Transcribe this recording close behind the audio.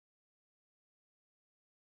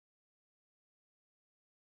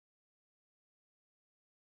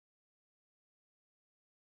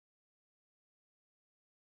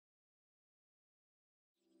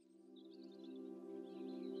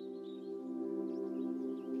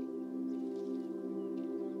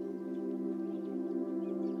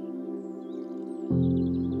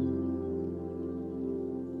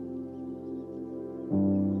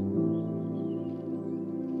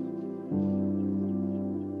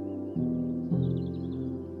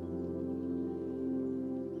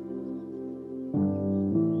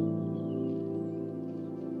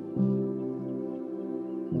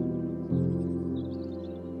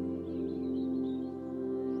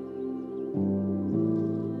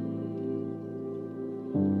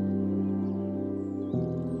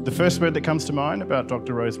The first word that comes to mind about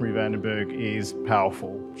Dr. Rosemary Vandenberg is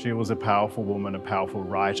powerful. She was a powerful woman, a powerful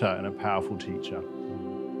writer and a powerful teacher.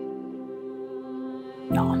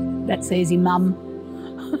 Oh, that's easy, Mum.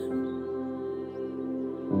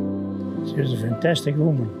 She was a fantastic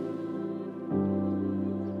woman.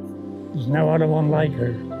 There's no other one like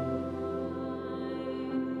her.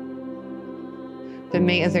 For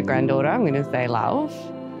me as a granddaughter, I'm going to say love.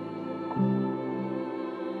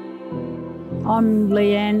 I'm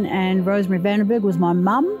Leanne and Rosemary Vandenberg was my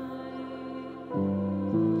mum.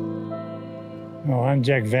 Oh, I'm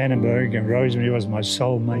Jack Vandenberg and Rosemary was my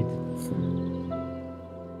soulmate.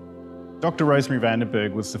 Dr. Rosemary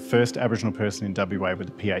Vandenberg was the first Aboriginal person in WA with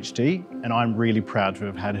a PhD, and I'm really proud to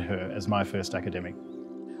have had her as my first academic.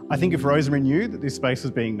 I think if Rosemary knew that this space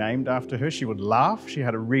was being named after her, she would laugh. She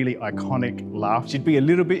had a really iconic laugh. She'd be a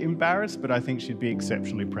little bit embarrassed, but I think she'd be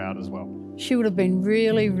exceptionally proud as well. She would have been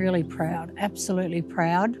really, really proud, absolutely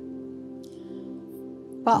proud.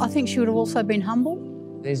 But I think she would have also been humble.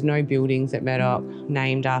 There's no buildings at Murdoch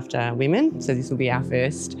named after women, so this will be our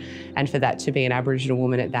first. And for that to be an Aboriginal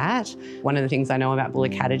woman at that, one of the things I know about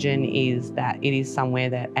Boola Katitjin is that it is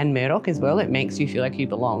somewhere that, and Murdoch as well, it makes you feel like you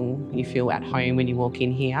belong. You feel at home when you walk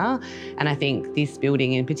in here. And I think this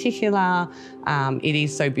building in particular, it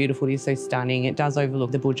is so beautiful, it is so stunning. It does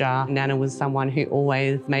overlook the Budja. Nana was someone who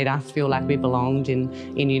always made us feel like we belonged in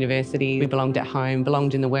university. We belonged at home,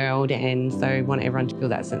 belonged in the world, and so I want everyone to feel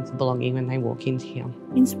that sense of belonging when they walk into here.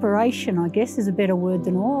 Inspiration, I guess, is a better word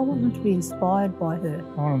than all. I want them to be inspired by her.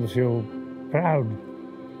 I want them to feel proud.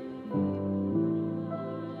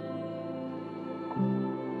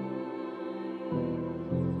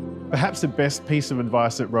 Perhaps the best piece of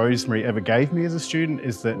advice that Rosemary ever gave me as a student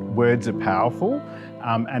is that words are powerful,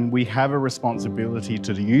 and we have a responsibility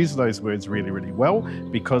to use those words really, really well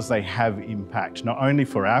because they have impact, not only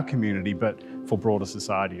for our community, but for broader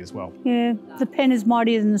society as well. Yeah, the pen is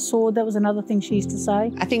mightier than the sword. That was another thing she used to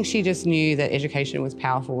say. I think she just knew that education was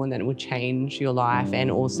powerful and that it would change your life, and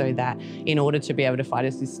also that in order to be able to fight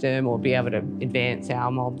a system or be able to advance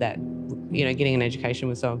our mob, that, you know, getting an education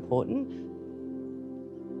was so important.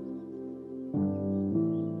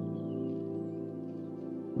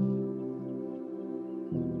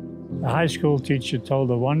 The high school teacher told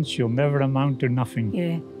her once, you'll never amount to nothing.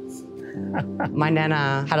 Yeah. My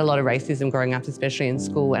nana had a lot of racism growing up, especially in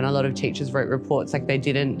school, and a lot of teachers wrote reports like they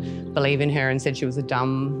didn't believe in her and said she was a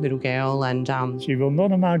dumb little girl. And she will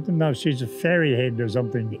not amount to no, she's a fairy head or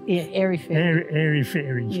something. Yeah, airy fairy. Airy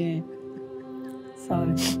fairy. Yeah.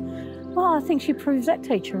 So, well, I think she proves that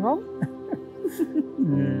teacher wrong.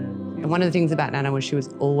 And one of the things about Nana was she was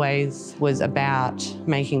always about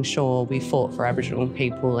making sure we fought for Aboriginal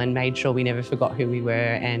people and made sure we never forgot who we were,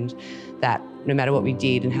 and that no matter what we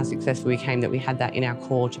did and how successful we became, that we had that in our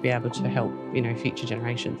core to be able to help, you know, future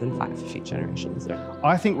generations and fight for future generations.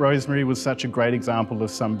 I think Rosemary was such a great example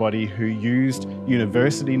of somebody who used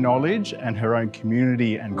university knowledge and her own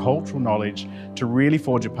community and cultural knowledge to really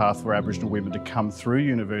forge a path for Aboriginal women to come through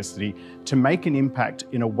university to make an impact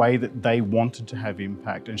in a way that they wanted to have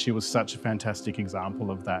impact. And she was such a fantastic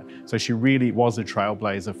example of that. So she really was a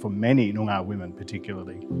trailblazer for many Noongar women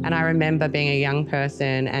particularly. And I remember being a young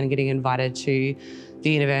person and getting invited to the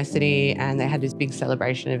university, and they had this big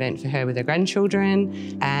celebration event for her with her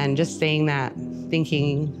grandchildren, and just seeing that,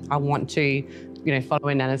 thinking I want to, you know, follow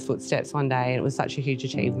in Nana's footsteps one day, and it was such a huge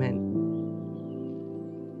achievement.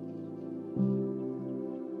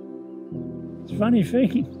 It's a funny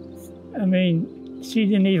thing. I mean, she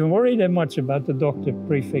didn't even worry that much about the doctor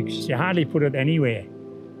prefix. She hardly put it anywhere,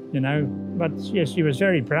 you know. But yes, she was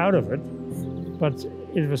very proud of it. But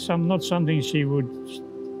it was not something she would,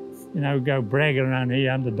 you know, go bragging around, here,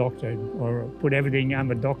 I'm the doctor, or put everything, I'm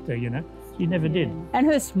a doctor, you know. She never did. And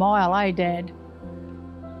her smile, eh, Dad?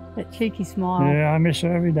 That cheeky smile. Yeah, I miss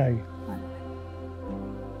her every day.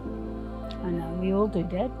 I know, we all do,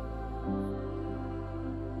 Dad.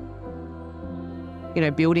 You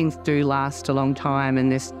know, buildings do last a long time,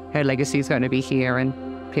 and her legacy is going to be here, and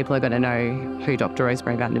people are going to know who Dr.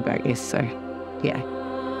 Rosemary Vandenberg is, so yeah.